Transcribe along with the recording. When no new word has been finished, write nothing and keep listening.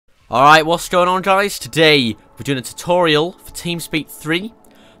Alright, what's going on, guys? Today we're doing a tutorial for Teamspeak 3.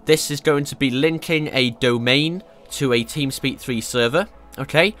 This is going to be linking a domain to a Teamspeak 3 server.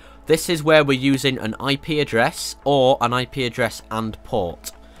 Okay, this is where we're using an IP address or an IP address and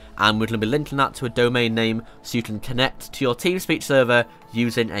port. And we're going to be linking that to a domain name so you can connect to your Teamspeak server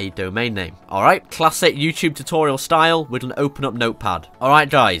using a domain name. Alright, classic YouTube tutorial style, we're going to open up Notepad. Alright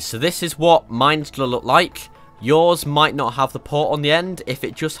guys, so this is what mine's going to look like. Yours might not have the port on the end. If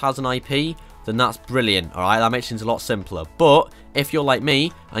it just has an IP, then that's brilliant. Alright, that makes things a lot simpler. But if you're like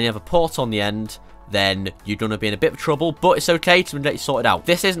me and you have a port on the end, then you're going to be in a bit of trouble. But it's okay to get you sorted out.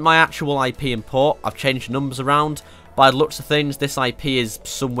 This isn't my actual IP and port. I've changed the numbers around. By the looks of things, this IP is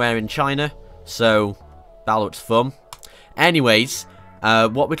somewhere in China. So, that looks fun. Anyways,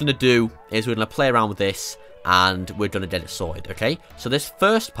 what we're going to do is we're going to play around with this and we're going to get it sorted, okay? So this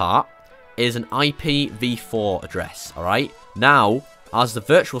first part is an IPv4 address, alright? Now, as the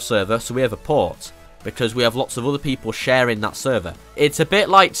virtual server, so we have a port, because we have lots of other people sharing that server. It's a bit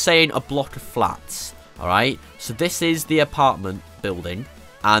like saying a block of flats, alright? So this is the apartment building,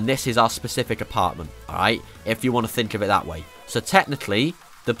 and this is our specific apartment, alright? If you want to think of it that way. So technically,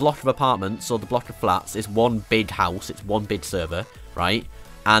 the block of apartments, or the block of flats, is one big house, it's one big server, right?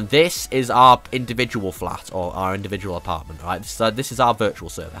 And this is our individual flat, or our individual apartment, right? So this is our virtual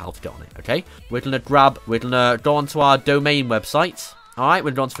server, how to get on it, okay? We're going to go onto our domain website, alright?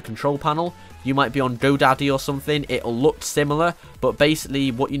 We're going to go onto the control panel. You might be on GoDaddy or something. It'll look similar, but basically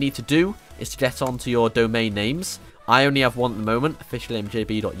what you need to do is to get onto your domain names. I only have one at the moment,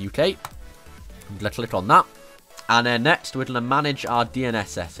 OfficiallyMJB.uk. I'm going to click on that. And then next, we're going to manage our DNS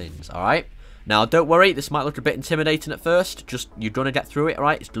settings, alright? Now, don't worry, this might look a bit intimidating at first. Just, you're going to get through it,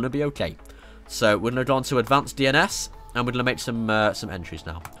 alright? It's going to be okay. So, we're going to go on to Advanced DNS, and we're going to make some entries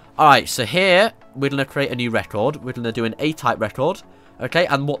now. Alright, so here, we're going to create a new record. We're going to do an A-type record, okay?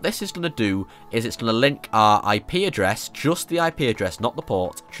 And what this is going to do is it's going to link our IP address, just the IP address, not the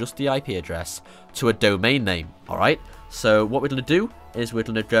port, just the IP address, to a domain name, alright? So, what we're going to do is we're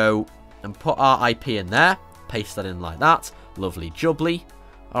going to go and put our IP in there, paste that in like that, lovely jubbly.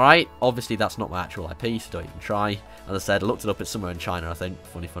 Alright, obviously that's not my actual IP, so don't even try. As I said, I looked it up, it's somewhere in China, I think.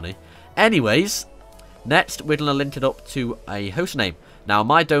 Funny. Anyways, next we're going to link it up to a host name. Now,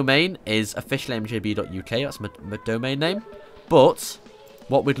 my domain is OfficiallyMJB.uk, that's my domain name. But,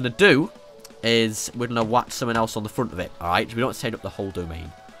 what we're going to do is we're going to whack something else on the front of it, alright? We don't want to take up the whole domain,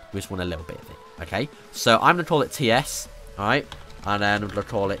 we just want a little bit of it, okay? So, I'm going to call it TS, alright? And then I'm going to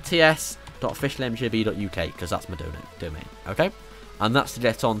call it ts.officiallymjb.uk, because that's my domain, okay? And that's to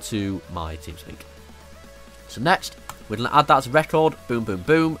get onto my Teamspeak. So next, we're going to add that as a record. Boom, boom,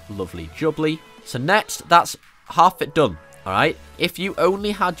 boom. Lovely jubbly. So next, that's half it done. Alright? If you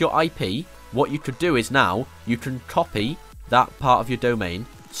only had your IP, what you could do is now, you can copy that part of your domain.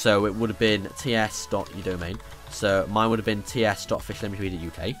 So it would have been ts.yourdomain. So mine would have been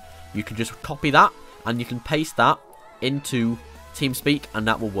ts.officiallymjb.uk. You can just copy that, and you can paste that into Teamspeak, and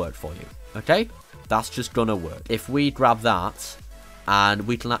that will work for you. Okay? That's just going to work. If we grab that, and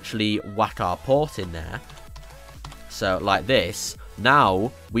we can actually whack our port in there, so like this,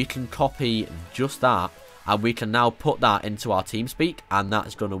 now we can copy just that, and we can now put that into our Teamspeak, and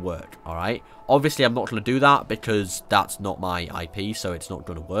that's going to work, alright? Obviously, I'm not going to do that, because that's not my IP, so it's not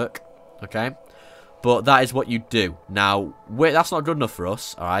going to work, okay? But that is what you do. Now, that's not good enough for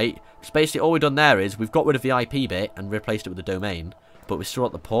us, alright? Because basically, all we've done there is, we've got rid of the IP bit, and replaced it with the domain, but we still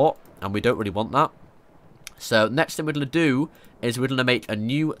want the port, and we don't really want that. So, next thing we're going to do is we're going to make a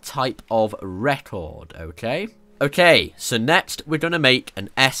new type of record, okay? Okay, so next we're going to make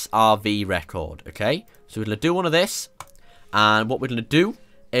an SRV record, okay? So we're going to do one of this, and what we're going to do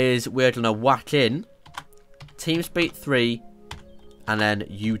is we're going to whack in Teamspeak 3 and then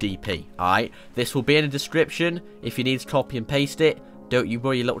UDP, alright? This will be in the description if you need to copy and paste it. Don't you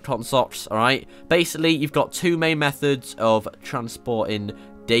worry, you little cotton socks, alright? Basically, you've got two main methods of transporting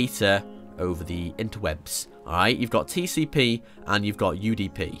data over the interwebs. Alright, you've got TCP and you've got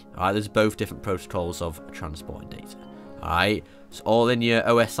UDP. Alright, there's both different protocols of transporting data. Alright, it's all in your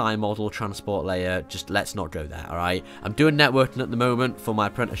OSI model transport layer. Just let's not go there, alright? I'm doing networking at the moment for my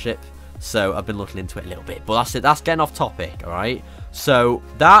apprenticeship, so I've been looking into it a little bit. But that's it, that's getting off topic, alright? So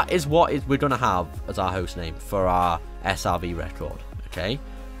that is what we're going to have as our host name for our SRV record, okay?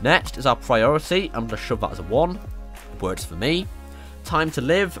 Next is our priority. I'm going to shove that as a 1. Works for me. Time to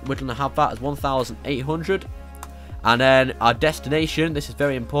live, we're going to have that as 1,800. And then our destination, this is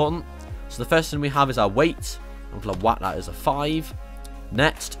very important. So the first thing we have is our weight. I'm going to whack that as a 5.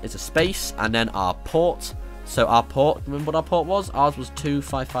 Next is a space, and then our port. So our port, remember what our port was? Ours was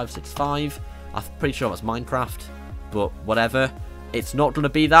 25565. I'm pretty sure that's Minecraft, but whatever. it's not going to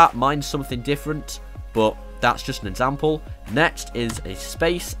be that. Mine's something different, but that's just an example. Next is a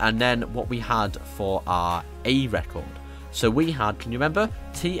space, and then what we had for our A record. So we had, can you remember?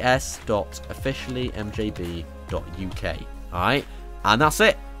 ts.officiallymjb.uk. Alright, and that's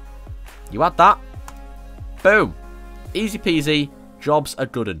it. You add that. Boom. Easy peasy. Jobs are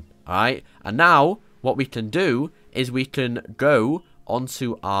good. Alright, and now what we can do is we can go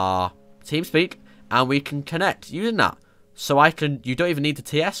onto our Teamspeak and we can connect using that. So you don't even need the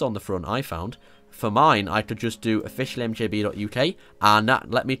TS on the front, I found. For mine, I could just do officiallymjb.uk and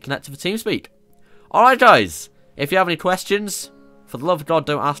that let me connect to the Teamspeak. Alright guys, if you have any questions, for the love of God,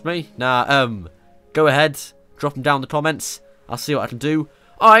 don't ask me. Go ahead, drop them down in the comments. I'll see what I can do.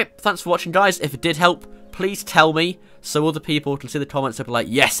 Alright, thanks for watching guys. If it did help, please tell me so other people can see the comments and be like,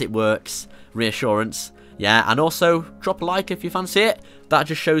 yes, it works. Reassurance. Yeah, and also drop a like if you fancy it. That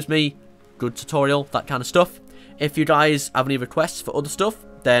just shows me good tutorial, that kind of stuff. If you guys have any requests for other stuff,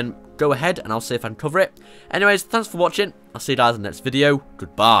 then go ahead and I'll see if I can cover it. Anyways, thanks for watching. I'll see you guys in the next video.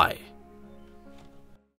 Goodbye.